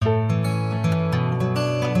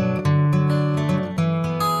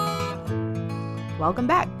welcome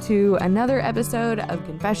back to another episode of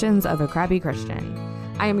Confessions of a Crappy Christian.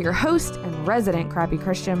 I am your host and resident crappy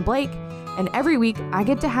Christian, Blake, and every week I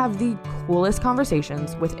get to have the coolest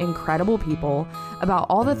conversations with incredible people about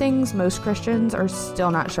all the things most Christians are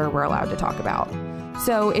still not sure we're allowed to talk about.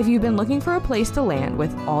 So if you've been looking for a place to land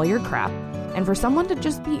with all your crap, and for someone to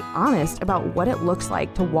just be honest about what it looks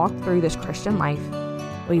like to walk through this Christian life,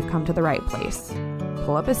 well, you've come to the right place.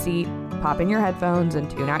 Pull up a seat, pop in your headphones,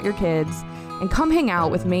 and tune out your kids, and come hang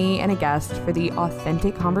out with me and a guest for the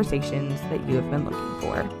authentic conversations that you have been looking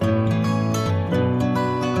for.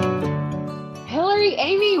 Hillary,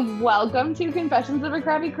 Amy, welcome to Confessions of a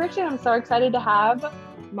Crappy Christian. I'm so excited to have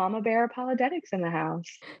Mama Bear Apologetics in the house.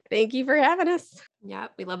 Thank you for having us. Yeah,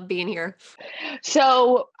 we love being here.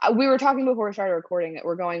 So we were talking before we started recording that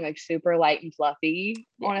we're going like super light and fluffy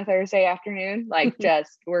on a Thursday afternoon. Like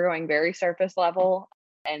we're going very surface level.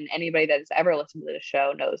 And anybody that's ever listened to the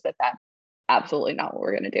show knows that that's absolutely not what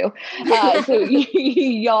we're going to do. So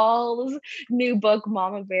y'all's new book,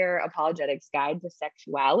 Mama Bear Apologetics Guide to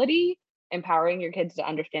Sexuality, Empowering Your Kids to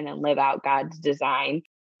Understand and Live Out God's Design.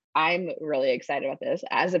 I'm really excited about this.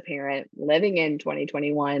 As a parent living in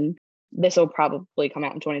 2021, this will probably come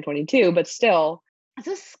out in 2022, but still, it's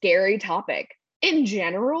a scary topic in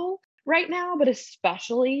general right now, but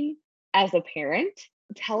especially as a parent.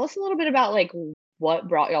 Tell us a little bit about like what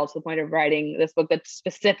brought y'all to the point of writing this book that's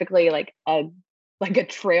specifically like a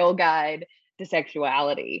trail guide to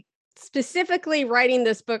sexuality. Specifically writing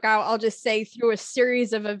this book, I'll just say through a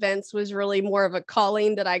series of events was really more of a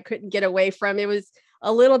calling that I couldn't get away from. It was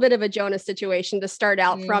a little bit of a Jonah situation to start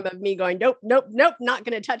out from, of me going, nope, not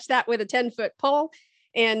going to touch that with a 10-foot pole.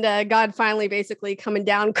 And God finally basically coming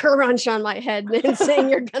down crunch on my head and saying,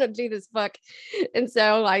 you're going to do this book. And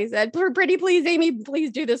so I said, pretty please, Amy,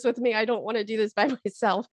 please do this with me. I don't want to do this by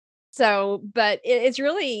myself. So, but it's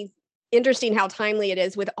really interesting how timely it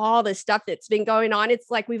is with all the stuff that's been going on.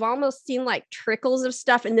 It's like we've almost seen like trickles of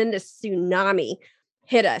stuff, and then this tsunami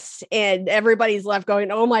hit us and everybody's left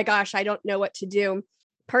going, oh my gosh, I don't know what to do.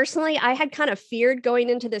 Personally, I had kind of feared going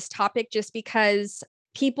into this topic just because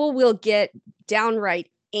people will get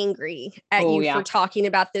downright angry at you for talking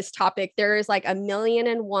about this topic. There is like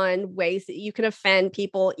 1,000,001 ways that you can offend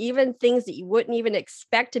people, even things that you wouldn't even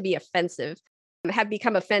expect to be offensive have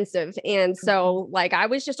become offensive. And so like, I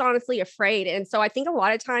was just honestly afraid. And so I think a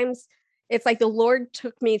lot of times it's like the Lord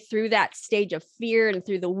took me through that stage of fear and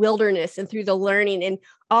through the wilderness and through the learning and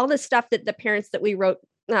all the stuff that the parents that we wrote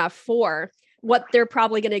for, what they're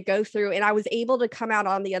probably going to go through. And I was able to come out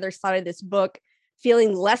on the other side of this book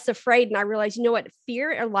feeling less afraid. And I realized, you know what,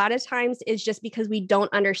 fear a lot of times is just because we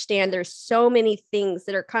don't understand. There's so many things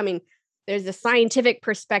that are coming. There's a scientific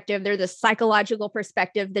perspective. There's a psychological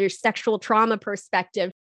perspective. There's sexual trauma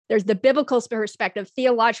perspective. There's the biblical perspective,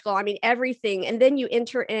 theological, I mean, everything. And then you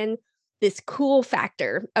enter in this cool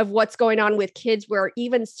factor of what's going on with kids where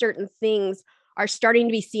even certain things are starting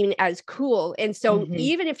to be seen as cool. And so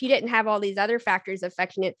even if you didn't have all these other factors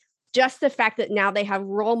affecting it, just the fact that now they have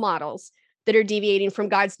role models that are deviating from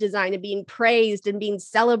God's design and being praised and being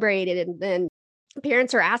celebrated. And then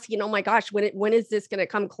parents are asking, oh my gosh, when is this going to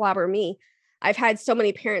come clobber me? I've had so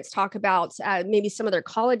many parents talk about maybe some of their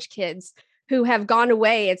college kids who have gone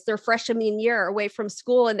away. It's their freshman year away from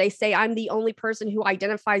school. And they say, I'm the only person who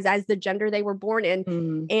identifies as the gender they were born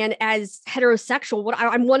in. And as heterosexual,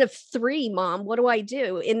 I'm one of 3, Mom. What do I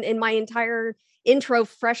do in my entire intro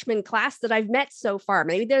freshman class that I've met so far?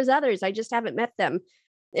 Maybe there's others. I just haven't met them.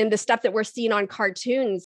 And the stuff that we're seeing on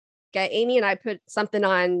cartoons, Amy and I put something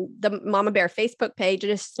on the Mama Bear Facebook page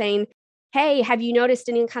just saying, hey, have you noticed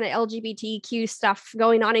any kind of LGBTQ stuff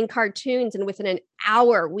going on in cartoons? And within an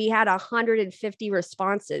hour, we had 150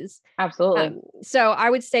 responses. Absolutely. So I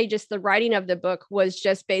would say just the writing of the book was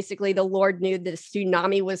just basically the Lord knew the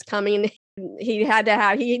tsunami was coming. He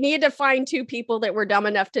needed to find 2 people that were dumb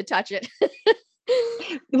enough to touch it.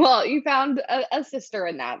 Well, you found a sister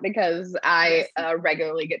in that, because I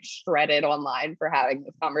regularly get shredded online for having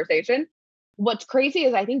this conversation. What's crazy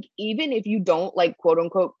is I think even if you don't like quote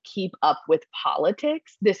unquote keep up with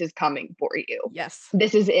politics, this is coming for you. Yes.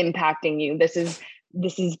 This is impacting you. This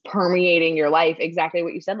is permeating your life. Exactly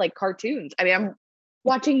what you said, like cartoons. I mean, I'm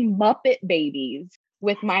watching Muppet Babies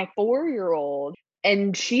with my 4-year-old,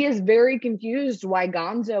 and she is very confused why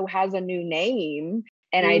Gonzo has a new name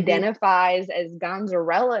and identifies as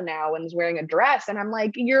Gonzarella now and is wearing a dress. And I'm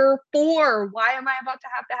like, you're 4. Why am I about to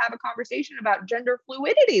have a conversation about gender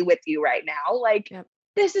fluidity with you right now? Like,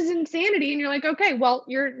 this is insanity. And you're like, okay, well,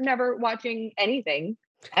 you're never watching anything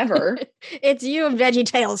ever. It's you and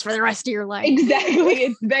VeggieTales for the rest of your life. Exactly.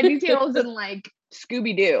 It's VeggieTales and like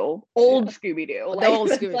Scooby-Doo, old Scooby-Doo. Like, old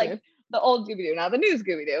Scooby-Doo. Like the old Scooby-Doo, not the new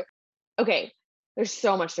Scooby-Doo. Okay, there's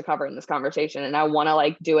so much to cover in this conversation, and I want to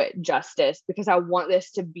like do it justice because I want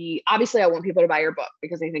this to be, obviously I want people to buy your book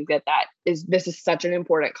because I think that this is such an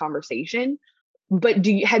important conversation. But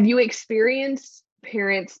have you experienced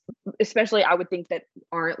parents, especially I would think that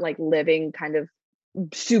aren't like living kind of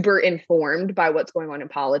super informed by what's going on in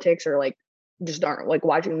politics or like just aren't like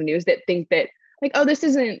watching the news, that think that like, oh, this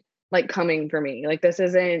isn't like coming for me. Like this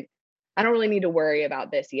isn't, I don't really need to worry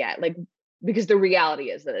about this yet. Like, because the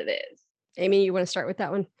reality is that it is. Amy, you want to start with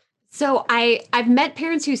that one? So I've met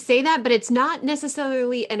parents who say that, but it's not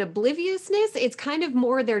necessarily an obliviousness. It's kind of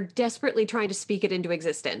more they're desperately trying to speak it into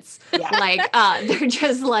existence. Yeah. Like they're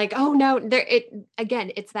just like, oh no,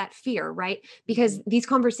 it's that fear, right? Because these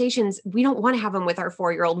conversations, we don't want to have them with our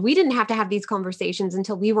 4-year-old. We didn't have to have these conversations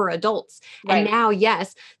until we were adults. Right. And now,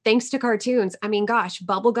 yes, thanks to cartoons. I mean, gosh,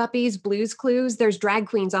 Bubble Guppies, Blue's Clues, there's drag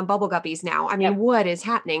queens on Bubble Guppies now. I mean, what is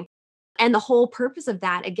happening? And the whole purpose of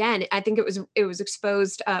that, again, I think it was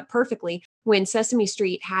exposed perfectly when Sesame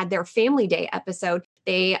Street had their Family Day episode.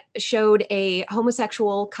 They showed a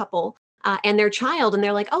homosexual couple and their child, and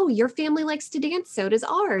they're like, oh, your family likes to dance, so does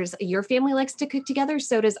ours. Your family likes to cook together,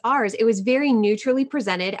 so does ours. It was very neutrally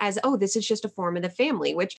presented as, oh, this is just a form of the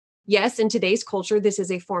family, which, yes, in today's culture, this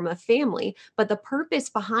is a form of family. But the purpose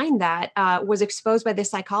behind that was exposed by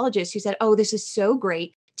this psychologist who said, oh, this is so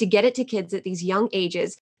great to get it to kids at these young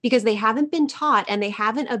ages, because they haven't been taught and they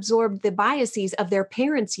haven't absorbed the biases of their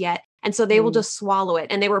parents yet. And so they will just swallow it.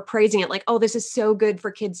 And they were praising it like, oh, this is so good for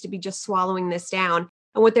kids to be just swallowing this down.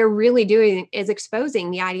 And what they're really doing is exposing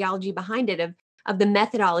the ideology behind it of the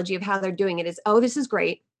methodology of how they're doing it is, oh, this is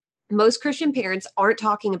great. Most Christian parents aren't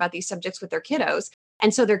talking about these subjects with their kiddos.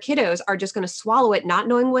 And so their kiddos are just going to swallow it, not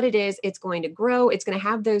knowing what it is. It's going to grow. It's going to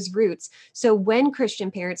have those roots. So when Christian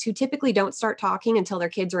parents who typically don't start talking until their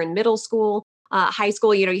kids are in middle school, high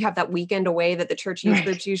school, you have that weekend away that the church youth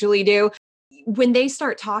groups usually do. When they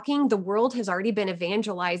start talking, the world has already been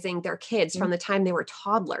evangelizing their kids from the time they were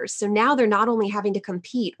toddlers. So now they're not only having to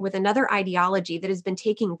compete with another ideology that has been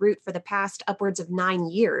taking root for the past upwards of 9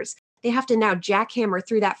 years, they have to now jackhammer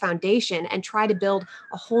through that foundation and try to build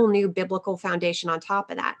a whole new biblical foundation on top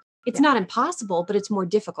of that. It's not impossible, but it's more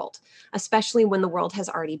difficult, especially when the world has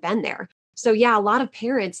already been there. So yeah, a lot of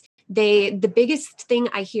parents, the biggest thing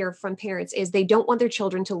I hear from parents is they don't want their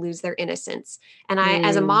children to lose their innocence. And I,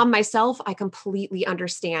 as a mom myself, I completely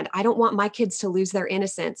understand. I don't want my kids to lose their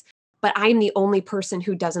innocence, but I'm the only person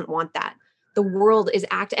who doesn't want that. The world is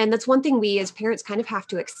and that's one thing we as parents kind of have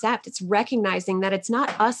to accept. It's recognizing that it's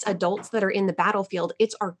not us adults that are in the battlefield.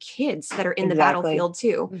 It's our kids that are in the battlefield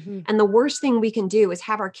too. Mm-hmm. And the worst thing we can do is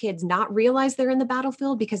have our kids not realize they're in the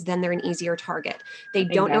battlefield, because then they're an easier target. They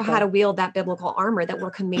don't know how to wield that biblical armor that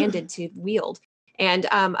we're commanded to wield. And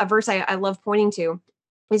a verse I love pointing to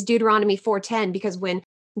is Deuteronomy 4:10, because when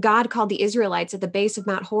God called the Israelites at the base of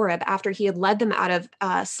Mount Horeb after he had led them out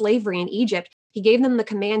of slavery in Egypt, he gave them the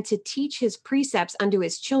command to teach his precepts unto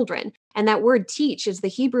his children. And that word teach is the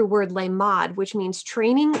Hebrew word lemad, which means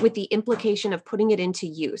training with the implication of putting it into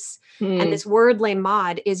use. And this word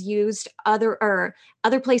lemad is used other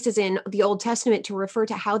places in the Old Testament to refer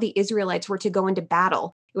to how the Israelites were to go into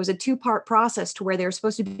battle. It was a 2-part process to where they were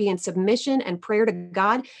supposed to be in submission and prayer to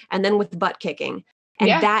God, and then with butt kicking.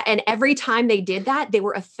 And every time they did that, they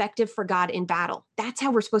were effective for God in battle. That's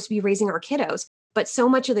how we're supposed to be raising our kiddos. But so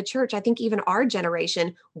much of the church, I think even our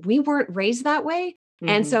generation, we weren't raised that way. Mm-hmm.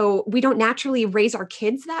 And so we don't naturally raise our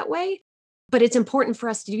kids that way. But it's important for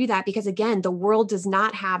us to do that because, again, the world does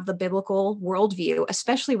not have the biblical worldview,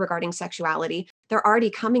 especially regarding sexuality. They're already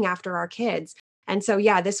coming after our kids. And so,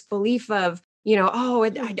 yeah, this belief of,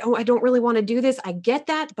 I don't really want to do this. I get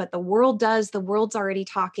that, but the world does. The world's already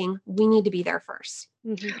talking. We need to be there first.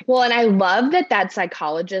 Mm-hmm. Well, and I love that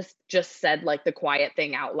psychologist just said like the quiet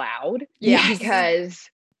thing out loud. Yeah. Because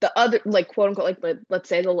the other, like, quote unquote, like, let's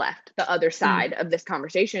say the left, the other side of this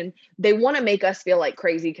conversation, they want to make us feel like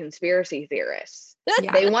crazy conspiracy theorists.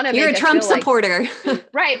 Yeah. They want to. You're a Trump supporter,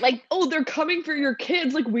 right? Like, oh, they're coming for your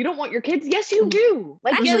kids. Like, we don't want your kids. Yes, you do.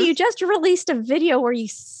 Like, actually, you just released a video where you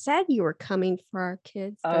said you were coming for our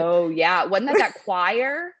kids. Oh yeah, wasn't that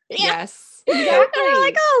choir? Yes. Exactly. And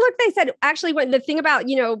like, oh, look, they said, actually, when the thing about,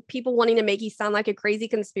 people wanting to make you sound like a crazy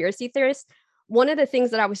conspiracy theorist, one of the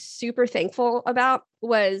things that I was super thankful about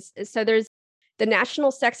was, so there's the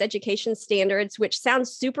National Sex Education Standards, which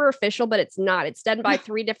sounds super official, but it's not. It's done by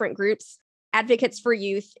 3 different groups: Advocates for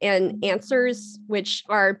Youth and Answers, which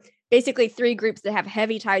are basically 3 groups that have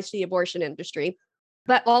heavy ties to the abortion industry.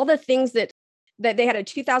 But all the things that they had a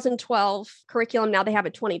 2012 curriculum, now they have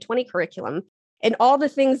a 2020 curriculum. And all the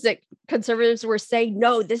things that conservatives were saying,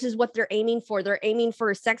 no, this is what they're aiming for. They're aiming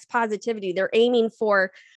for sex positivity. They're aiming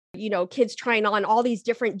for, kids trying on all these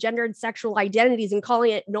different gender and sexual identities and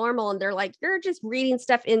calling it normal. And they're like, you're just reading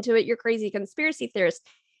stuff into it. You're crazy conspiracy theorists.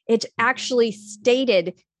 It's actually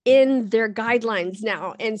stated in their guidelines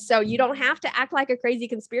now. And so you don't have to act like a crazy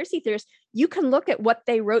conspiracy theorist. You can look at what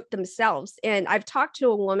they wrote themselves. And I've talked to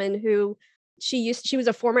a woman who she was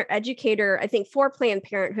a former educator, I think, for Planned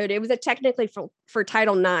Parenthood. It was technically for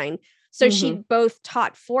Title IX. So she both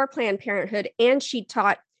taught for Planned Parenthood and she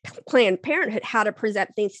taught Planned Parenthood how to present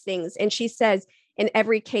these things. And she says in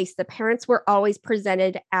every case, the parents were always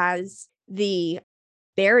presented as the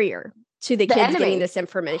barrier to the kids enemy. getting this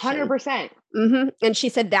information. 100%. And she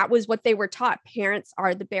said that was what they were taught. Parents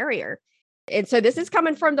are the barrier. And so this is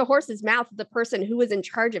coming from the horse's mouth, the person who was in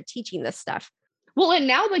charge of teaching this stuff. Well, and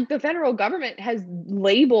now like the federal government has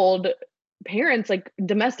labeled parents like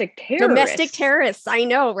domestic terrorists. Domestic terrorists. I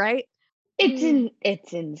know, right?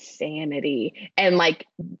 It's insanity. And like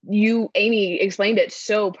Amy explained it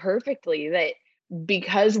so perfectly that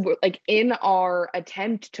because we're like in our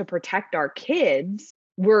attempt to protect our kids,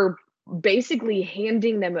 we're basically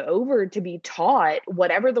handing them over to be taught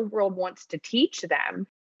whatever the world wants to teach them.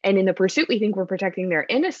 And in the pursuit, we think we're protecting their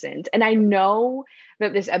innocence. And I know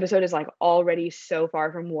that this episode is like already so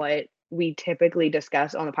far from what we typically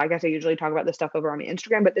discuss on the podcast. I usually talk about this stuff over on my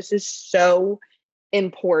Instagram, but this is so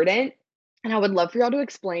important. And I would love for y'all to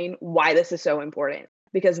explain why this is so important.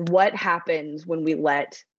 Because what happens when we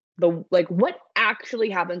let what actually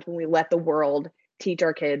happens when we let the world teach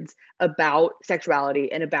our kids about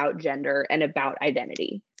sexuality and about gender and about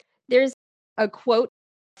identity? There's a quote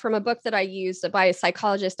from a book that I used by a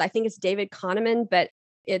psychologist. I think it's David Kahneman, but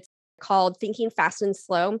it's called Thinking Fast and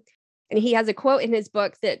Slow. And he has a quote in his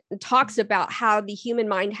book that talks about how the human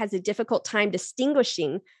mind has a difficult time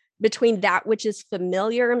distinguishing between that which is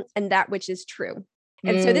familiar and that which is true.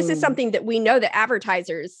 And so this is something that we know that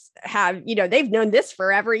advertisers have, they've known this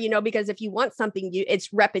forever, because if you want something,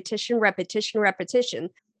 it's repetition, repetition, repetition.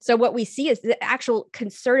 So what we see is the actual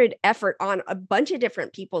concerted effort on a bunch of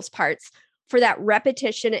different people's parts for that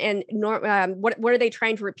repetition and what are they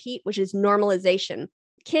trying to repeat, which is normalization.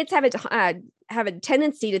 Kids have a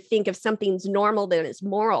tendency to think if something's normal, then it's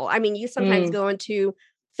moral. I mean, you sometimes go into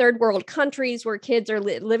third world countries where kids are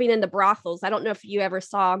living in the brothels. I don't know if you ever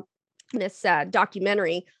saw this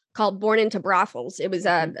documentary called Born into Brothels. It was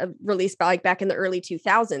released back in the early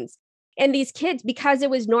 2000s. And these kids, because it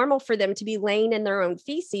was normal for them to be laying in their own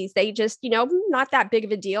feces, they just, not that big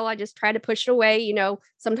of a deal. I just try to push it away.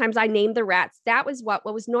 Sometimes I name the rats. That was what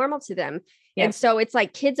was normal to them. Yeah. And so it's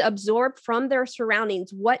like kids absorb from their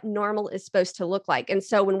surroundings what normal is supposed to look like. And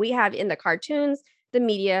so when we have in the cartoons, the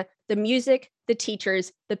media, the music, the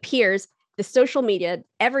teachers, the peers, the social media,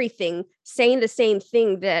 everything saying the same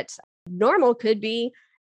thing, that normal could be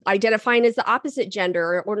identifying as the opposite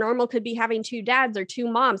gender, or normal could be having two dads or two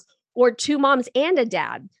moms, or two moms and a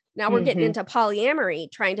dad. Now we're getting into polyamory,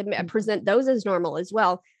 trying to present those as normal as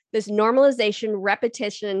well. This normalization,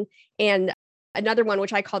 repetition, and another one,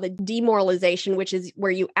 which I call the demoralization, which is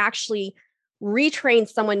where you actually retrain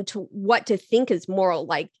someone to what to think is moral.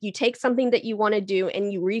 Like you take something that you want to do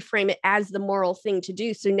and you reframe it as the moral thing to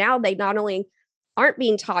do. So now they not only aren't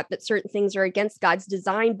being taught that certain things are against God's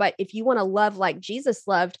design, but if you want to love like Jesus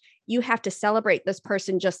loved, you have to celebrate this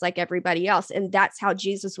person just like everybody else. And that's how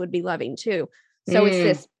Jesus would be loving too. So it's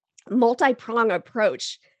this multi-pronged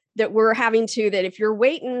approach that we're having that if you're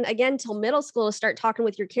waiting again till middle school to start talking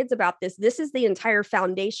with your kids about this, this is the entire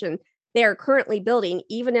foundation they are currently building,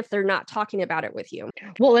 even if they're not talking about it with you.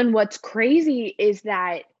 Well, and what's crazy is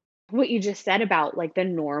that what you just said about like the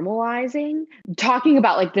normalizing, talking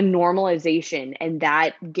about like the normalization and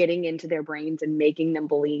that getting into their brains and making them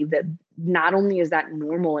believe that not only is that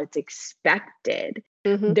normal, it's expected.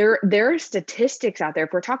 There are statistics out there.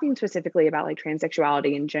 If we're talking specifically about like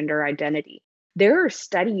transsexuality and gender identity, there are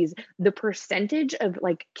studies, the percentage of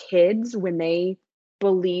like kids when they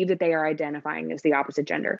believe that they are identifying as the opposite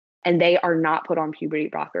gender and they are not put on puberty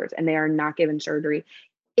blockers and they are not given surgery,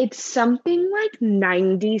 it's something like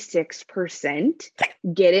 96%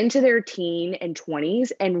 get into their teen and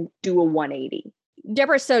 20s and do a 180.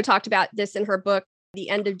 Deborah So talked about this in her book, The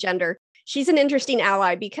End of Gender. She's an interesting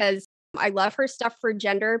ally because I love her stuff for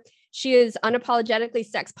gender. She is unapologetically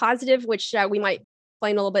sex positive, which we might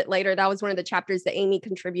explain a little bit later. That was one of the chapters that Amy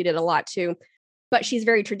contributed a lot to. But she's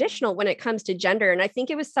very traditional when it comes to gender. And I think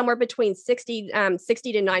it was somewhere between 60 to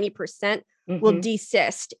 90% will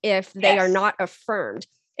desist if they are not affirmed.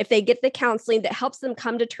 If they get the counseling that helps them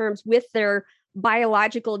come to terms with their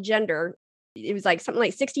biological gender, it was like something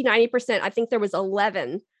like 60, 90%. I think there was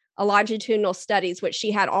 11 longitudinal studies, which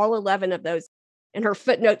she had all 11 of those in her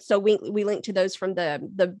footnotes. So we link to those from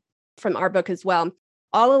from our book as well.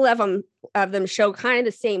 All 11 of them show kind of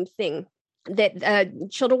the same thing, that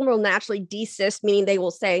children will naturally desist, meaning they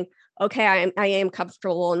will say, okay, I am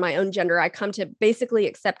comfortable in my own gender. I come to basically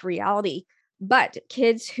accept reality. But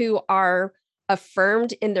kids who are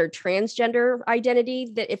affirmed in their transgender identity,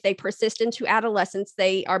 that if they persist into adolescence,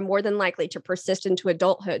 they are more than likely to persist into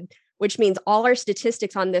adulthood, which means all our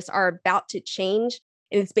statistics on this are about to change.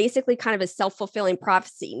 And it's basically kind of a self-fulfilling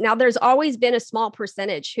prophecy. Now, there's always been a small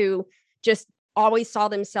percentage who just always saw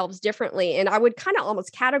themselves differently. And I would kind of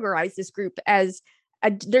almost categorize this group as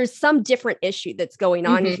there's some different issue that's going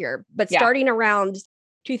on here. But starting around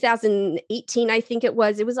 2018, I think it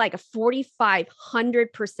was like a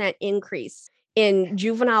 4,500% increase in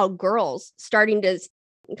juvenile girls starting to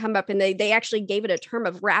come up. And they actually gave it a term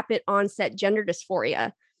of rapid onset gender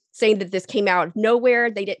dysphoria, saying that this came out of nowhere.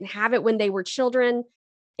 They didn't have it when they were children,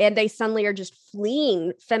 and they suddenly are just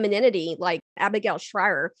fleeing femininity. Like Abigail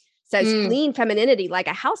Schreier says, fleeing femininity like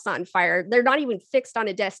a house on fire. They're not even fixed on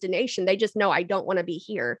a destination. They just know, I don't want to be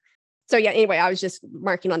here. So yeah, anyway, I was just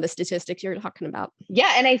marking on the statistics you're talking about.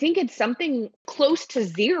 Yeah. And I think it's something close to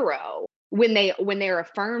zero when they're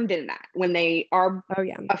affirmed in that, when they are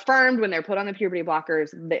affirmed, when they're put on the puberty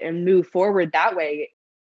blockers and move forward that way.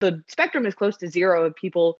 The spectrum is close to zero of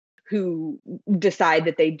people who decide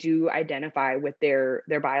that they do identify with their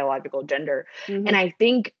biological gender. And I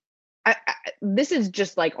think this is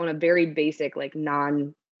just like on a very basic, like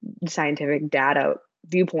non-scientific data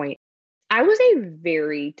viewpoint. I was a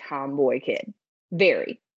very tomboy kid.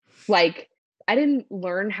 Very. Like, I didn't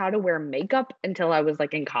learn how to wear makeup until I was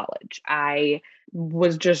like in college. I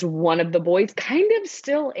was just one of the boys, kind of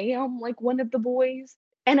still am like one of the boys.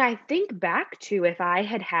 And I think back to if I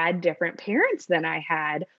had had different parents than I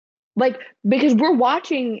had, like, because we're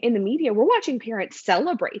watching in the media, we're watching parents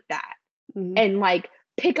celebrate that and like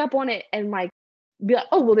pick up on it and like be like,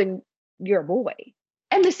 oh, well, then you're a boy.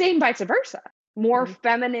 And the same vice versa. More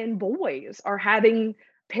feminine boys are having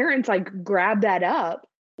parents like grab that up.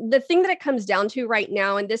 The thing that it comes down to right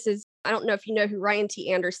now, and this is, I don't know if you know who Ryan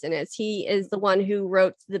T. Anderson is. He is the one who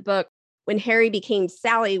wrote the book When Harry Became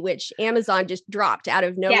Sally, which Amazon just dropped out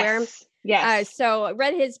of nowhere. Yes. So I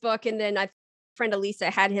read his book, and then my friend Elisa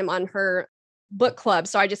had him on her book club.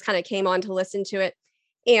 So I just kind of came on to listen to it.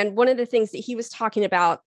 And one of the things that he was talking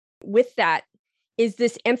about with that is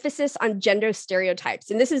this emphasis on gender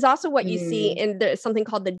stereotypes. And this is also what you see in something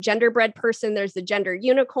called the genderbread person. There's the gender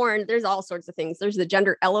unicorn. There's all sorts of things. There's the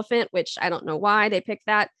gender elephant, which I don't know why they picked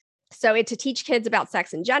that. So it's to teach kids about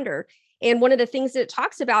sex and gender. And one of the things that it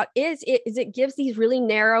talks about is it gives these really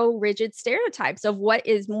narrow, rigid stereotypes of what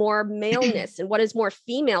is more maleness and what is more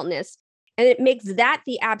femaleness. And it makes that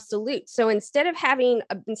the absolute. So instead of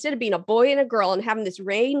being a boy and a girl and having this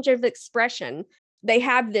range of expression, they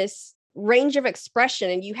have this range of expression,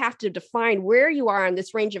 and you have to define where you are on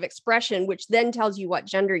this range of expression, which then tells you what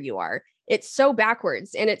gender you are. It's so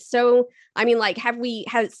backwards. And it's so, I mean, like,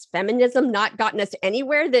 has feminism not gotten us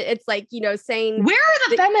anywhere that it's like, you know, saying, where are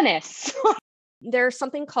the feminists? There's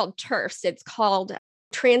something called TERFs. It's called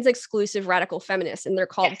trans exclusive radical feminists, and they're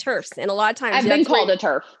called TERFs. And a lot of times I've been called a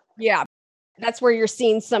TERF. Yeah. That's where you're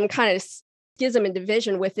seeing some kind of schism and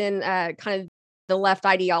division within kind of the left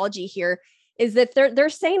ideology here, is that they're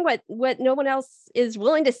saying what no one else is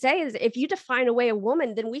willing to say is, if you define away a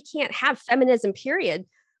woman, then we can't have feminism, period.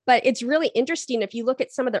 But it's really interesting. If you look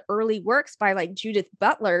at some of the early works by like Judith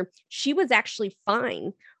Butler, she was actually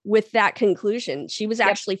fine with that conclusion. She was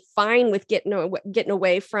actually fine with getting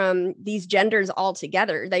away from these genders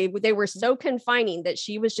altogether. They were so confining that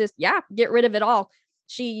she was just, get rid of it all.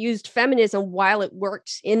 She used feminism while it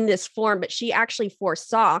worked in this form, but she actually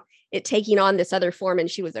foresaw it taking on this other form,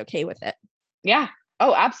 and she was okay with it. Yeah.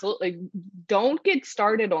 Oh, absolutely. Don't get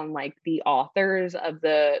started on like the authors of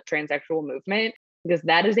the transsexual movement, because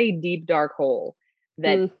that is a deep, dark hole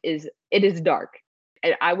that it is dark.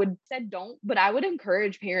 And I would say don't, but I would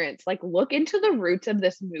encourage parents, like, look into the roots of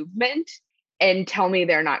this movement and tell me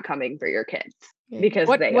they're not coming for your kids, because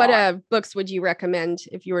what are. Books would you recommend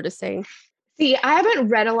if you were to say? See, I haven't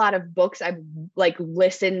read a lot of books. I've like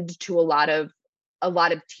listened to a lot of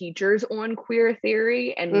teachers on queer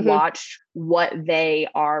theory and watched what they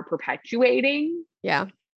are perpetuating. Yeah.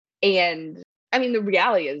 And I mean, the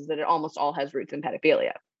reality is that it almost all has roots in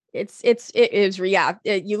pedophilia. It is.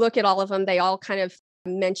 You look at all of them, they all kind of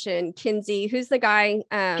mention Kinsey. Who's the guy?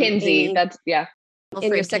 Kinsey.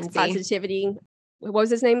 in your sex positivity. What was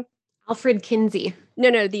his name? Alfred Kinsey.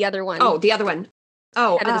 No, the other one. Oh, the other one.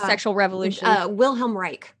 Oh, Head of the sexual revolution. Wilhelm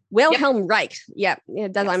Reich. Wilhelm Reich. Yeah,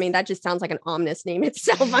 it does. Yes. I mean, that just sounds like an ominous name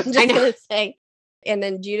itself. I'm just going to say. And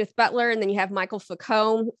then Judith Butler, and then you have Michael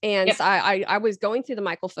Foucault. And so I was going through the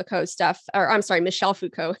Michael Foucault stuff, or I'm sorry, Michel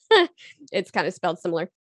Foucault. It's kind of spelled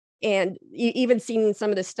similar. And even seeing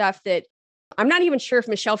some of the stuff that I'm not even sure if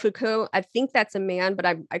Michel Foucault, I think that's a man, but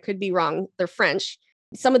I could be wrong. They're French.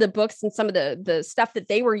 Some of the books and some of the stuff that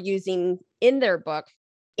they were using in their book.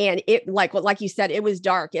 And it, like you said, it was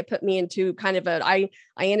dark. It put me into kind of I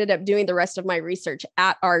ended up doing the rest of my research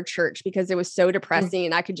at our church because it was so depressing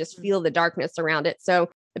and I could just feel the darkness around it. So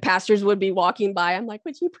the pastors would be walking by. I'm like,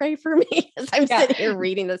 would you pray for me as I'm sitting here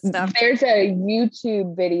reading this stuff? There's a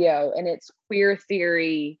YouTube video and it's Queer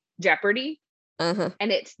Theory Jeopardy. Uh-huh.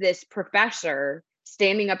 And it's this professor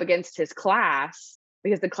standing up against his class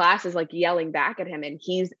because the class is like yelling back at him. And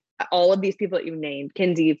he's all of these people that you named,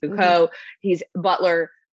 Kinsey, Foucault, he's Butler.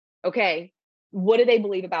 Okay, what do they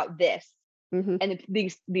believe about this? And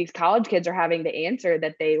these college kids are having to answer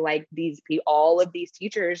that they like all of these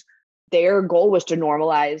teachers, their goal was to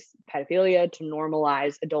normalize pedophilia, to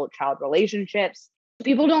normalize adult-child relationships.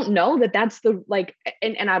 People don't know that that's the like,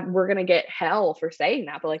 and we're gonna get hell for saying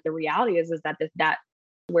that, but like the reality is that that's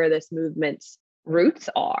where this movement's roots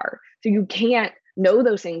are. So you can't know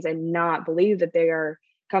those things and not believe that they are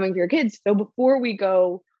coming for your kids. So before we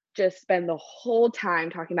go just spend the whole time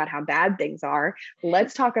talking about how bad things are,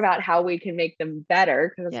 let's talk about how we can make them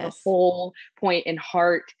better, because it's the whole point and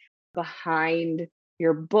heart behind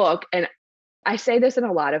your book. And I say this in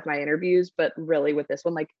a lot of my interviews, but really with this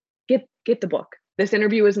one, like get the book. This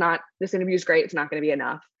interview is great. It's not going to be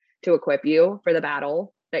enough to equip you for the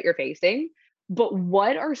battle that you're facing. But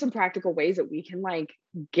what are some practical ways that we can like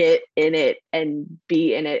get in it and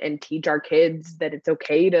be in it and teach our kids that it's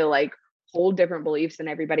okay to like hold different beliefs than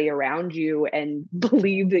everybody around you and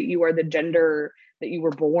believe that you are the gender that you were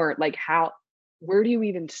born? Like where do you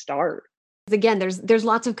even start? Again, there's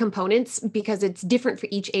lots of components because it's different for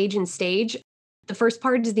each age and stage. The first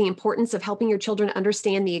part is the importance of helping your children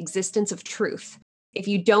understand the existence of truth. If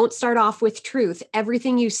you don't start off with truth,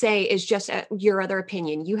 everything you say is just your other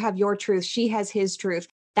opinion. You have your truth. She has his truth.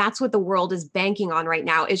 That's what the world is banking on right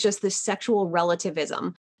now. It's just this sexual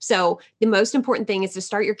relativism. So the most important thing is to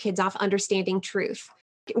start your kids off understanding truth.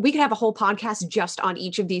 We could have a whole podcast just on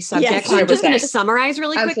each of these subjects. Yes, I'm just going to summarize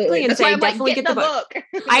really quickly and say definitely get the book.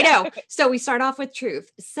 I know. So we start off with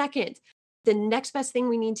truth. Second, the next best thing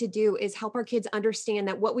we need to do is help our kids understand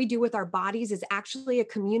that what we do with our bodies is actually a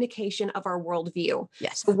communication of our worldview.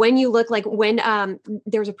 Yes. So when you look like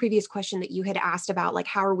there was a previous question that you had asked about, like,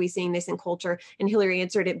 how are we seeing this in culture? And Hillary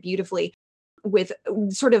answered it beautifully with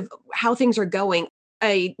sort of how things are going.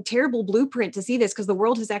 A terrible blueprint to see this, because the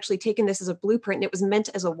world has actually taken this as a blueprint and it was meant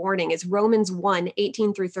as a warning. It's Romans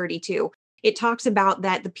 1:18-32. It talks about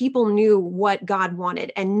that the people knew what God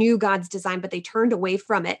wanted and knew God's design, but they turned away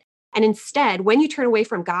from it. And instead, when you turn away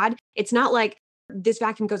from God, it's not like this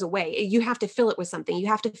vacuum goes away. You have to fill it with something. You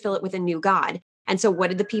have to fill it with a new God. And so what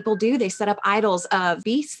did the people do? They set up idols of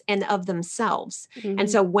beasts and of themselves. And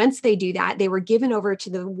so once they do that, they were given over to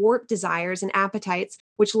the warped desires and appetites,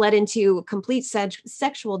 which led into complete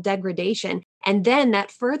sexual degradation. And then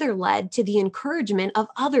that further led to the encouragement of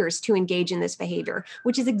others to engage in this behavior,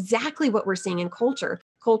 which is exactly what we're seeing in culture.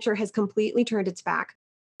 Culture has completely turned its back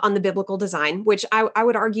on the biblical design, which I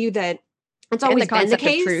would argue that it's always been the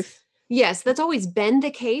case. Truth. Yes, that's always been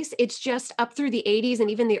the case. It's just up through the 80s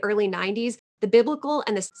and even the early 90s, the biblical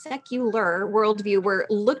and the secular worldview were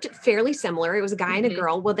looked fairly similar. It was a guy and a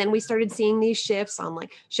girl. Well, then we started seeing these shifts on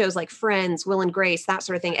like shows like Friends, Will and Grace, that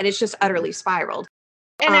sort of thing. And it's just utterly spiraled.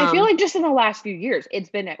 And I feel like just in the last few years, it's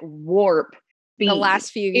been at warp speed. The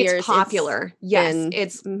last few years. It's popular. Yes.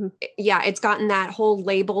 It's gotten that whole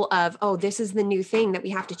label of, oh, this is the new thing that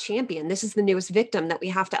we have to champion. This is the newest victim that we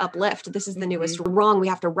have to uplift. This is the newest wrong we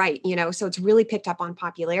have to right, so it's really picked up on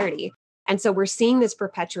popularity. And so we're seeing this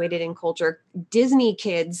perpetuated in culture. Disney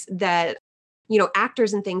kids that,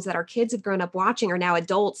 actors and things that our kids have grown up watching are now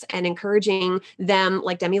adults and encouraging them,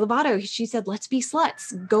 like Demi Lovato. She said, let's be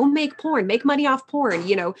sluts, go make porn, make money off porn.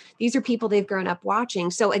 These are people they've grown up watching.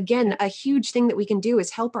 So again, a huge thing that we can do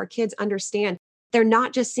is help our kids understand they're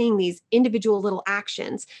not just seeing these individual little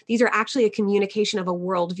actions. These are actually a communication of a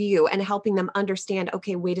worldview and helping them understand,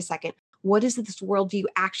 okay, wait a second. What is this worldview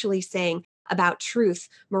actually saying about truth,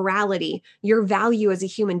 morality, your value as a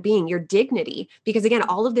human being, your dignity? Because again,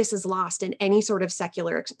 all of this is lost in any sort of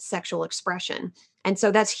secular sexual expression. And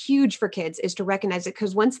so that's huge for kids, is to recognize it,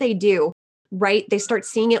 because once they do, right, they start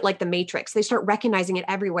seeing it like the Matrix. They start recognizing it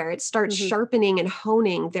everywhere. It starts sharpening and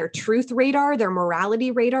honing their truth radar, their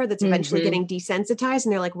morality radar that's eventually getting desensitized.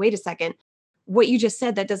 And they're like, wait a second, what you just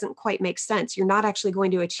said, that doesn't quite make sense. You're not actually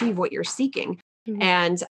going to achieve what you're seeking. Mm-hmm.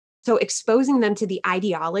 And so exposing them to the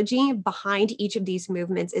ideology behind each of these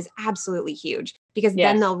movements is absolutely huge, because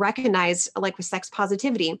then they'll recognize, like with sex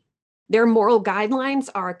positivity, their moral guidelines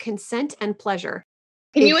are consent and pleasure.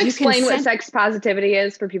 Can you explain what sex positivity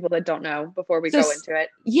is for people that don't know before we go into it?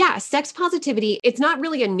 Yeah, sex positivity, it's not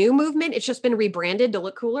really a new movement. It's just been rebranded to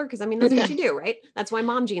look cooler, because I mean, that's what you do, right? That's why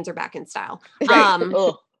mom jeans are back in style.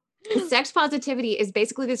 Right. Sex positivity is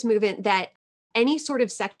basically this movement that any sort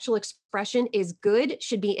of sexual expression is good,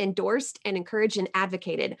 should be endorsed and encouraged and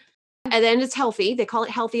advocated. And then it's healthy. They call it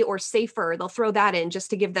healthy or safer. They'll throw that in just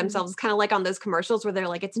to give themselves kind of like on those commercials where they're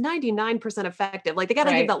like, it's 99% effective. Like they got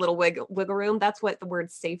to give that little wiggle room. That's what the word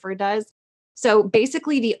safer does. So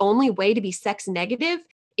basically the only way to be sex negative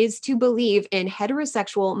is to believe in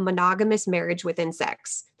heterosexual monogamous marriage within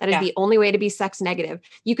sex. That is the only way to be sex negative.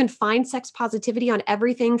 You can find sex positivity on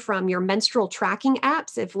everything from your menstrual tracking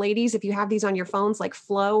apps. If you have these on your phones like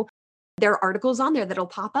Flow, there are articles on there that'll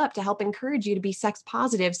pop up to help encourage you to be sex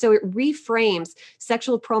positive. So it reframes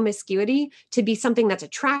sexual promiscuity to be something that's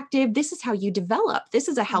attractive. This is how you develop. This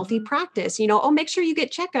is a healthy practice. Make sure you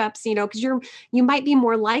get checkups, because you might be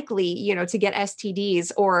more likely, to get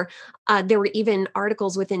STDs. Or there were even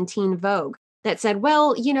articles within Teen Vogue that said,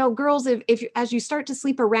 well, girls, if as you start to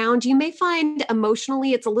sleep around, you may find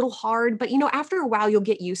emotionally it's a little hard, but after a while you'll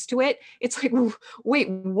get used to it. It's like, wait,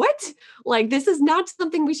 what? Like, this is not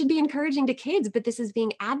something we should be encouraging to kids, but this is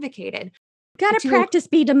being advocated. Got to practice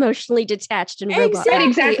being emotionally detached and robot.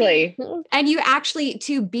 Exactly. And you actually,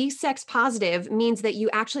 to be sex positive means that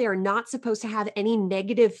you actually are not supposed to have any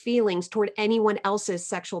negative feelings toward anyone else's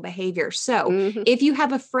sexual behavior. So if you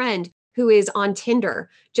have a friend who is on Tinder,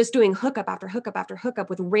 just doing hookup after hookup after hookup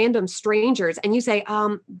with random strangers, and you say,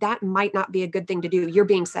 that might not be a good thing to do, you're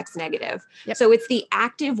being sex negative. Yep. So it's the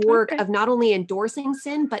active work of not only endorsing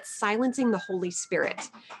sin, but silencing the Holy Spirit.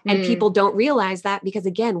 And people don't realize that, because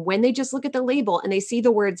again, when they just look at the label and they see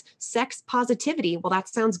the words sex positivity, well, that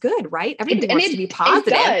sounds good, right? Everybody wants to be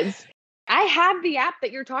positive. It does. I have the app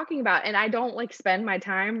that you're talking about, and I don't spend my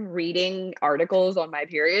time reading articles on my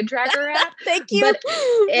period tracker app. Thank you.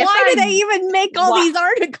 Why do they even make all these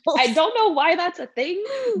articles? I don't know why that's a thing,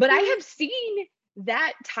 but I have seen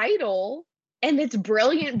that title, and it's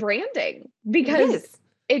brilliant branding, because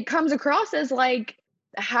it comes across as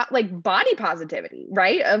body positivity,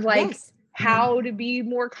 right? Of how to be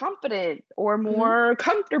more confident or more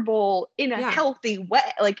comfortable in a healthy way.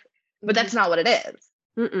 But that's not what it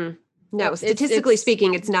is. No, statistically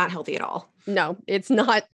speaking, it's not healthy at all. No, it's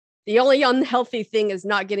not. The only unhealthy thing is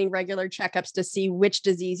not getting regular checkups to see which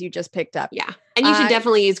disease you just picked up. Yeah. And you should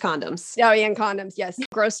definitely use condoms. Oh, yeah, and condoms. Yes.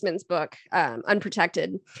 Grossman's book,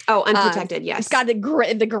 Unprotected. Oh, Unprotected. Yes. It's got the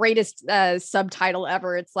greatest subtitle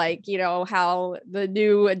ever. It's like, how the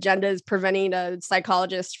new agenda is preventing a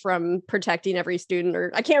psychologist from protecting every student,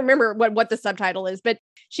 or I can't remember what the subtitle is, but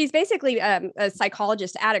she's basically a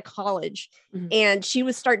psychologist at a college, and she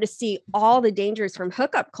was starting to see all the dangers from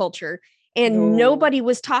hookup culture. And nobody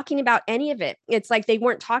was talking about any of it. It's like they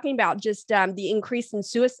weren't talking about just the increase in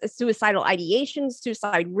suicidal ideation,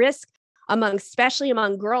 suicide risk, especially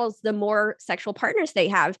among girls, the more sexual partners they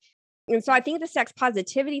have. And so I think the sex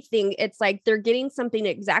positivity thing, it's like they're getting something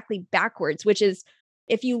exactly backwards, which is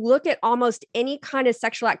if you look at almost any kind of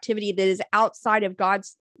sexual activity that is outside of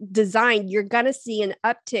God's design, you're going to see an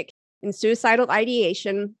uptick in suicidal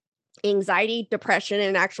ideation, anxiety, depression,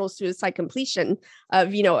 and actual suicide completion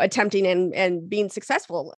of, attempting and being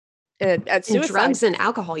successful at suicide. And drugs and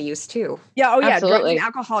alcohol use too. Yeah. Oh yeah. Absolutely. Drugs and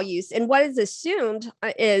alcohol use. And what is assumed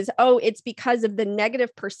is, it's because of the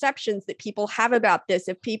negative perceptions that people have about this.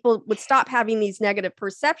 If people would stop having these negative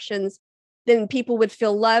perceptions, then people would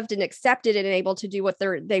feel loved and accepted and able to do what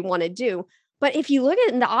they want to do. But if you look at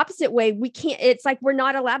it in the opposite way, we can't, it's like we're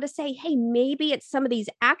not allowed to say, hey, maybe it's some of these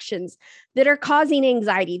actions that are causing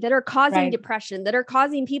anxiety, that are causing depression, that are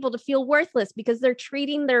causing people to feel worthless because they're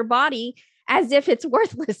treating their body as if it's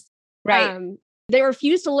worthless. Right. They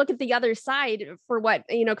refuse to look at the other side for what,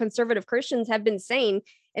 conservative Christians have been saying,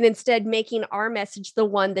 and instead making our message the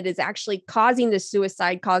one that is actually causing the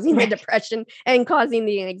suicide, causing the depression, and causing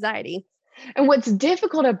the anxiety. And what's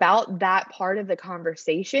difficult about that part of the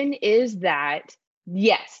conversation is that,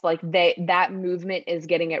 yes, that movement is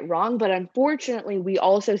getting it wrong. But unfortunately, we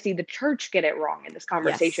also see the church get it wrong in this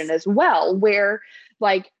conversation as well, where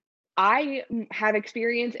I have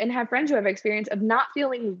experience and have friends who have experience of not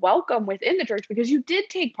feeling welcome within the church because you did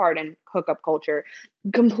take part in hookup culture,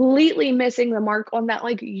 completely missing the mark on that.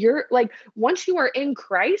 Like, you're like, once you are in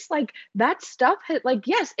Christ, like that stuff had, like,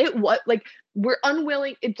 yes, it was like, we're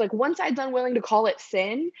unwilling. It's like one side's unwilling to call it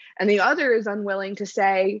sin and the other is unwilling to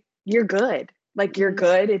say, you're good. Like, you're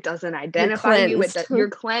good. It doesn't identify you. You're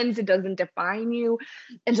cleansed. It doesn't define you.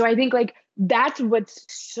 And so I think like that's what's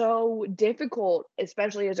so difficult,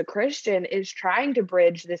 especially as a Christian, is trying to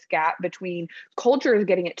bridge this gap between culture is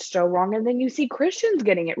getting it so wrong. And then you see Christians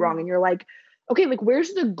getting it wrong. And you're like, okay, like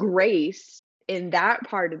where's the grace in that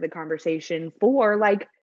part of the conversation for like,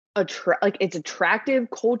 like it's attractive.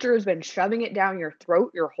 Culture has been shoving it down your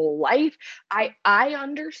throat your whole life. I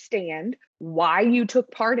understand why you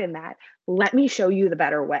took part in that. Let me show you the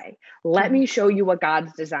better way. Let me show you what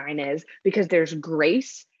God's design is, because there's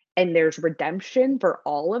grace and there's redemption for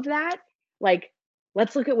all of that. Like,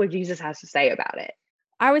 let's look at what Jesus has to say about it.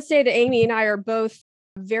 I would say that Amy and I are both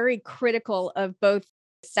very critical of both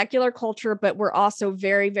secular culture, but we're also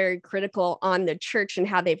very, very critical on the church and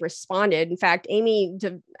how they've responded. In fact, Amy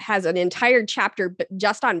has an entire chapter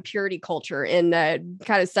just on purity culture in the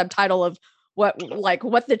kind of subtitle of what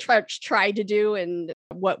the church tried to do and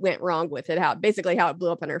what went wrong with it, how it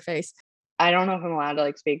blew up in her face. I don't know if I'm allowed to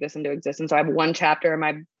like speak this into existence. So I have one chapter in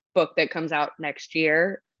my book that comes out next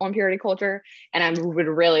year on purity culture. And I would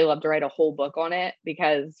really love to write a whole book on it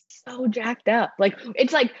because it's so jacked up. Like,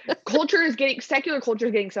 it's like secular culture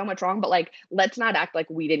is getting so much wrong, but like, let's not act like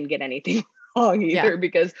we didn't get anything wrong either,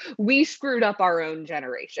 because we screwed up our own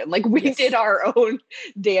generation. Like, we did our own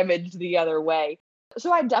damage the other way.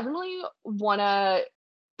 So I definitely want to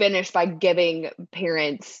finish by giving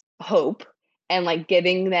parents hope and like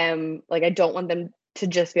giving them, like, I don't want them to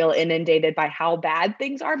just feel inundated by how bad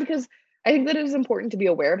things are, because I think that it is important to be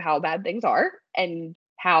aware of how bad things are and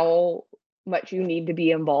how much you need to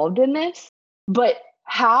be involved in this. But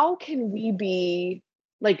how can we be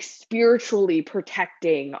like spiritually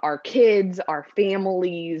protecting our kids, our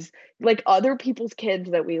families, like other people's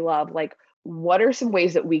kids that we love? Like, what are some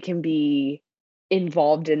ways that we can be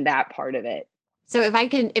involved in that part of it? So if I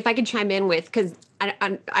can chime in with, because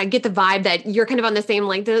I get the vibe that you're kind of on the same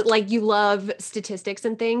length, like you love statistics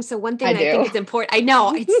and things. So one thing I think is important, I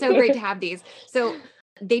know it's so great to have these. So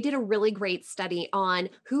they did a really great study on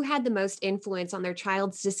who had the most influence on their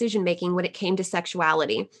child's decision-making when it came to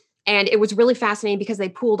sexuality. And it was really fascinating because they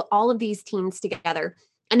pooled all of these teens together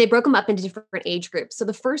and they broke them up into different age groups. So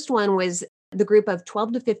the first one was the group of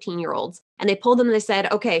 12 to 15-year-olds. And they pulled them and they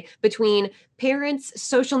said, okay, between parents,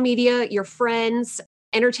 social media, your friends,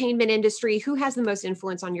 entertainment industry, who has the most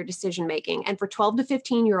influence on your decision making? And for 12 to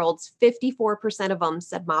 15-year-olds, 54% of them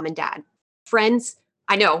said mom and dad. Friends,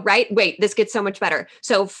 I know, right? Wait, this gets so much better.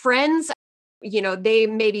 So friends, they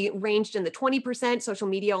maybe ranged in the 20%. Social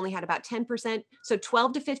media only had about 10%. So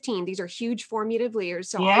 12 to 15, these are huge formative years.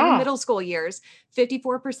 So all your middle school years,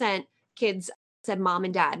 54% kids said mom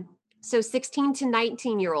and dad. So 16 to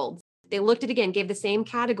 19-year-olds, they looked at again, gave the same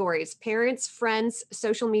categories: parents, friends,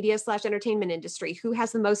 social media / entertainment industry. Who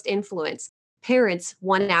has the most influence? Parents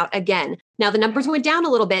won out again. Now the numbers went down a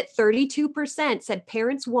little bit. 32% said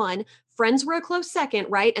parents won. Friends were a close second,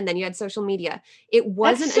 right? And then you had social media. It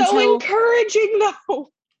wasn't That's so encouraging though.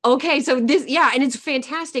 Okay, so and it's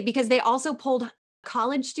fantastic because they also polled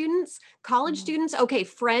college students. Okay,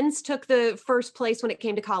 friends took the first place when it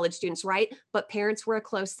came to college students, right? But parents were a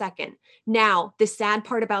close second. Now, the sad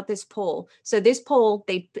part about this poll. So this poll,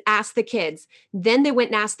 they asked the kids, then they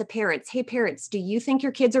went and asked the parents, hey parents, do you think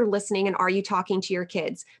your kids are listening and are you talking to your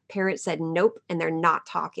kids? Parents said nope, and they're not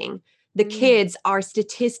talking. The kids are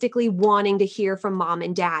statistically wanting to hear from mom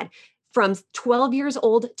and dad. From 12 years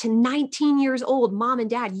old to 19 years old, mom and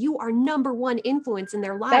dad, you are number one influence in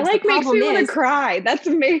their lives. That makes me want to cry. That's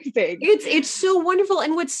amazing. It's so wonderful.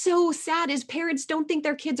 And what's so sad is parents don't think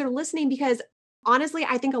their kids are listening because honestly,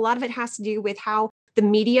 I think a lot of it has to do with how the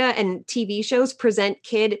media and TV shows present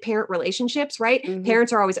kid-parent relationships, right? Mm-hmm.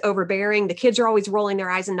 Parents are always overbearing. The kids are always rolling their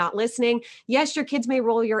eyes and not listening. Yes, your kids may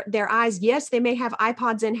roll their eyes. Yes, they may have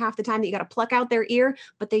iPods in half the time that you got to pluck out their ear,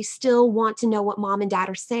 but they still want to know what mom and dad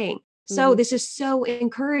are saying. So this is so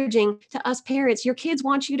encouraging to us parents. Your kids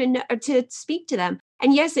want you to speak to them.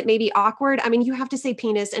 And yes, it may be awkward. I mean, you have to say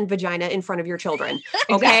penis and vagina in front of your children.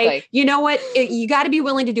 Okay. Exactly. You know what? You got to be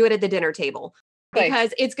willing to do it at the dinner table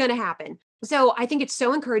because it's going to happen. So I think it's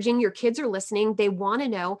so encouraging. Your kids are listening. They want to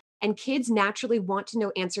know. And kids naturally want to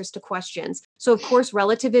know answers to questions. So of course,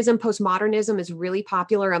 relativism, postmodernism is really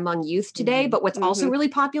popular among youth today. But what's also really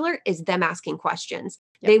popular is them asking questions.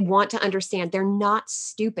 They want to understand. They're not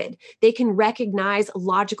stupid. They can recognize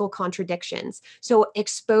logical contradictions. So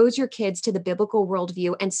expose your kids to the biblical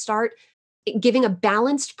worldview and start giving a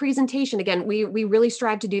balanced presentation. Again, we really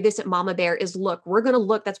strive to do this at Mama Bear is we're going to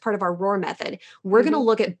look, that's part of our ROAR method. We're going to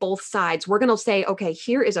look at both sides. We're going to say, okay,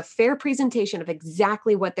 here is a fair presentation of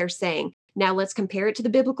exactly what they're saying. Now let's compare it to the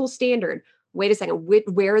biblical standard. Wait a second,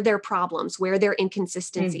 where are their problems? Where are their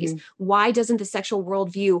inconsistencies? Why doesn't the sexual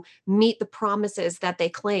worldview meet the promises that they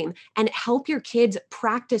claim? And help your kids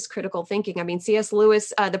practice critical thinking. I mean, C.S.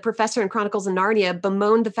 Lewis, the professor in Chronicles of Narnia,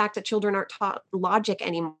 bemoaned the fact that children aren't taught logic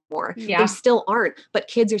anymore. They still aren't, but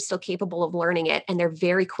kids are still capable of learning it. And they're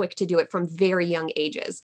very quick to do it from very young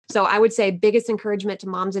ages. So I would say biggest encouragement to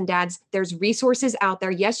moms and dads, there's resources out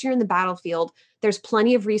there. Yes, you're in the battlefield. There's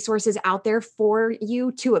plenty of resources out there for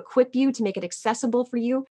you to equip you, to make it accessible for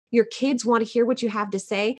you. Your kids want to hear what you have to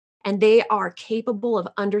say, and they are capable of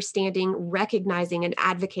understanding, recognizing, and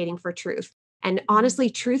advocating for truth. And honestly,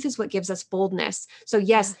 truth is what gives us boldness. So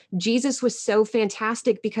yes, Jesus was so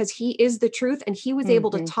fantastic because he is the truth, and he was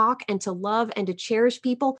able to talk and to love and to cherish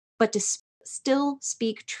people, but to still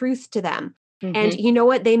speak truth to them. And you know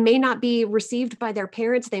what? They may not be received by their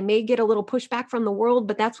parents. They may get a little pushback from the world,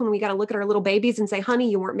 but that's when we got to look at our little babies and say,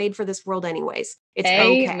 honey, you weren't made for this world anyways. It's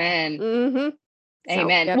Amen. okay.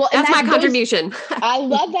 Amen. Well, that's my contribution. I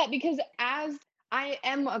love that because as I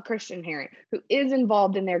am a Christian parent who is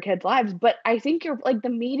involved in their kids' lives, but I think you're like the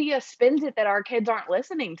media spins it that our kids aren't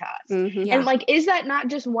listening to us. And like, is that not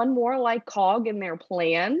just one more like cog in their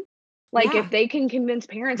plan? Like if they can convince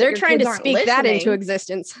parents, they're trying to speak that into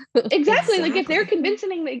existence. Exactly. Like if they're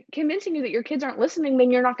convincing you that your kids aren't listening,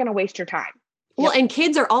 then you're not going to waste your time. Well, and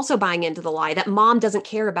kids are also buying into the lie that mom doesn't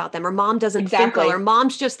care about them, or mom doesn't think well, or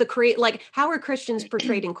mom's just the like how are Christians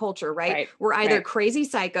portrayed in culture, right? We're either crazy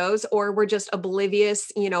psychos or we're just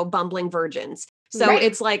oblivious, bumbling virgins. So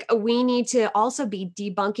it's like we need to also be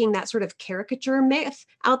debunking that sort of caricature myth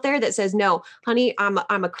out there that says, no, honey, I'm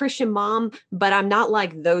a Christian mom, but I'm not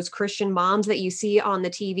like those Christian moms that you see on the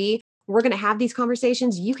TV. We're going to have these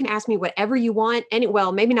conversations. You can ask me whatever you want.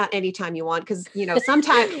 Well, maybe not anytime you want, because,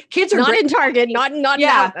 sometimes kids are not in Target, not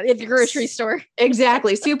at the grocery store.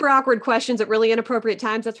 Exactly. Super awkward questions at really inappropriate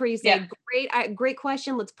times. That's where you say, great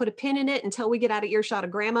question. Let's put a pin in it until we get out of earshot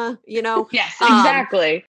of grandma, Yes,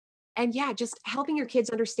 exactly. And just helping your kids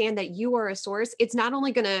understand that you are a source. It's not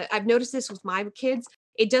only I've noticed this with my kids.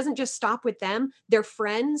 It doesn't just stop with them. Their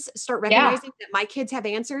friends start recognizing that my kids have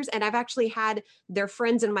answers. And I've actually had their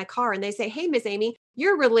friends in my car and they say, hey, Miss Amy,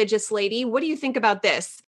 you're a religious lady. What do you think about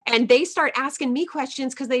this? And they start asking me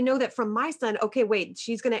questions because they know that from my son, okay, wait,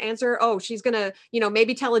 she's going to answer. Oh, she's going to,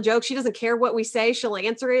 maybe tell a joke. She doesn't care what we say. She'll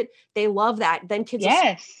answer it. They love that. Then kids,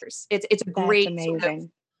 it's a great sort of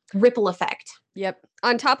ripple effect. Yep.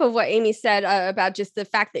 On top of what Amy said about just the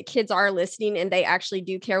fact that kids are listening and they actually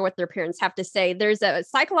do care what their parents have to say, there's a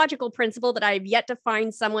psychological principle that I've yet to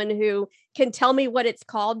find someone who can tell me what it's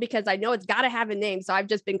called, because I know it's got to have a name. So I've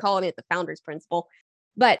just been calling it the founder's principle.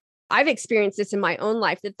 But I've experienced this in my own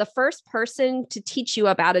life, that the first person to teach you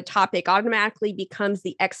about a topic automatically becomes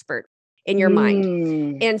the expert in your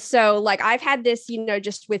mind. And so like I've had this,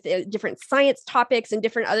 just with different science topics and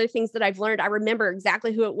different other things that I've learned. I remember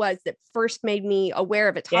exactly who it was that first made me aware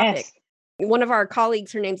of a topic. One of our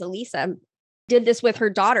colleagues, her name's Elisa, did this with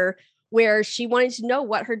her daughter, where she wanted to know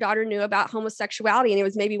what her daughter knew about homosexuality. And it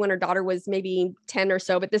was maybe when her daughter was maybe 10 or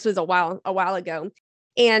so, but this was a while ago,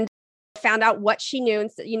 and found out what she knew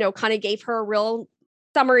and, kind of gave her a real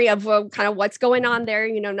summary of kind of what's going on there,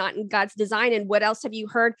 not in God's design. And what else have you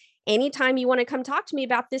heard? Anytime you want to come talk to me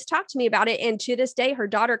about this, talk to me about it. And to this day, her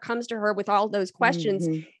daughter comes to her with all those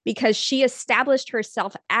questions because she established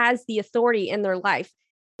herself as the authority in their life.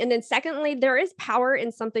 And then secondly, there is power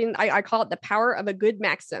in something, I call it the power of a good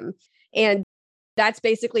maxim. And that's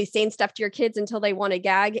basically saying stuff to your kids until they want to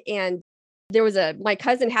gag. And my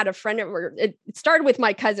cousin had a friend, it started with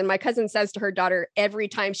my cousin. My cousin says to her daughter every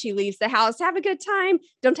time she leaves the house, have a good time.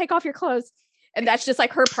 Don't take off your clothes. And that's just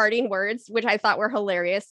like her parting words, which I thought were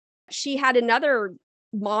hilarious. She had another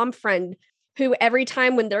mom friend who every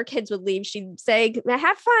time when their kids would leave, she'd say,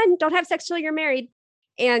 have fun. Don't have sex till you're married.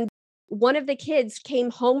 And one of the kids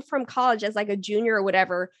came home from college as like a junior or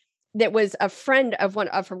whatever, that was a friend of one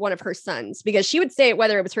of her sons, because she would say it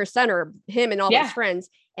whether it was her son or him and all his friends,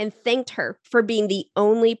 and thanked her for being the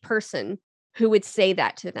only person who would say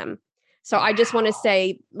that to them. So I just want to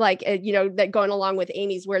say, like, that going along with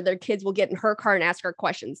Amy's, where their kids will get in her car and ask her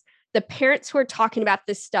questions. The parents who are talking about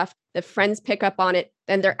this stuff, the friends pick up on it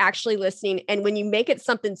and they're actually listening. And when you make it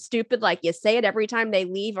something stupid, like you say it every time they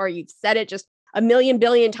leave, or you've said it just a million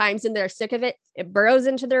billion times and they're sick of it, it burrows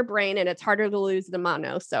into their brain and it's harder to lose the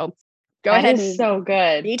mono. So go ahead and so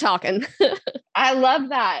good. Be talking. I love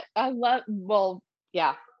that.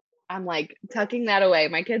 Yeah. I'm like tucking that away.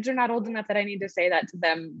 My kids are not old enough that I need to say that to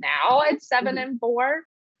them now at 7 and 4,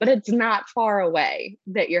 but it's not far away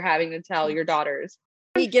that you're having to tell your daughters.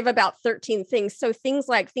 We give about 13 things. So things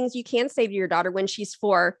you can say to your daughter when she's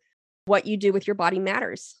 4, what you do with your body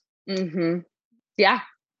matters. Mm-hmm. Yeah.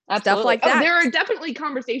 Absolutely. Stuff like that. There are definitely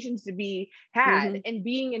conversations to be had and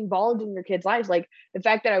being involved in your kids' lives. Like the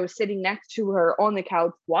fact that I was sitting next to her on the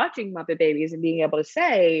couch watching Muppet Babies and being able to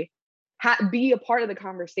say, be a part of the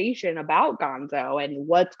conversation about Gonzo and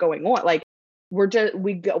what's going on. Like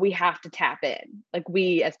we have to tap in. Like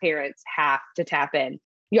we as parents have to tap in.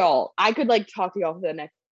 Y'all, I could like talk to y'all for the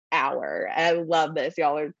next hour. I love this.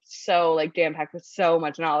 Y'all are so like jam-packed with so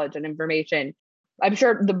much knowledge and information. I'm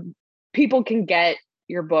sure the people can get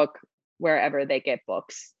your book wherever they get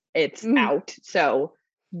books. It's out. So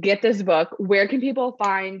get this book. Where can people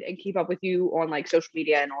find and keep up with you on like social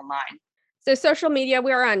media and online? So social media,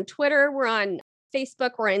 we're on Twitter, we're on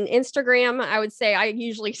Facebook, we're on Instagram. I would say I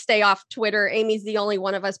usually stay off Twitter. Amy's the only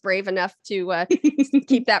one of us brave enough to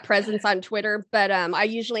keep that presence on Twitter. But I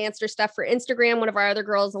usually answer stuff for Instagram. One of our other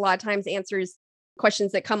girls a lot of times answers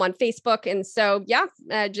questions that come on Facebook. And so,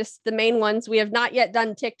 just the main ones. We have not yet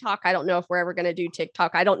done TikTok. I don't know if we're ever going to do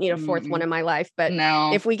TikTok. I don't need a fourth one in my life. But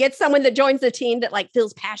if we get someone that joins the team that like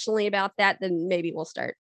feels passionately about that, then maybe we'll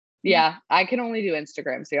start. Yeah, I can only do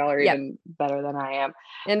Instagram. So y'all are even better than I am.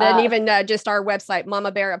 And then even just our website,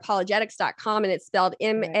 mamabearapologetics.com, and it's spelled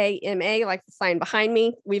MAMA, like the sign behind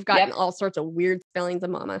me. We've gotten all sorts of weird spellings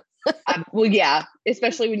of mama. Well, yeah,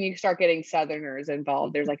 especially when you start getting Southerners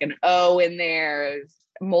involved. There's like an O in there,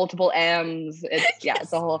 multiple M's.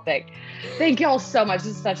 It's a whole thing. Thank y'all so much.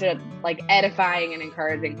 This is such a like edifying and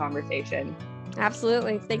encouraging conversation.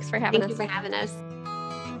 Absolutely. Thanks for having us. Thank you for having us.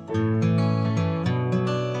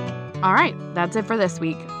 All right, that's it for this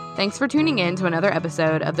week. Thanks for tuning in to another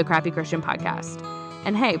episode of the Crappy Christian Podcast.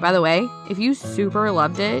 And hey, by the way, if you super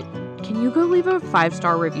loved it, can you go leave a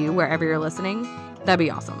 5-star review wherever you're listening? That'd be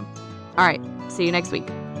awesome. All right, see you next week.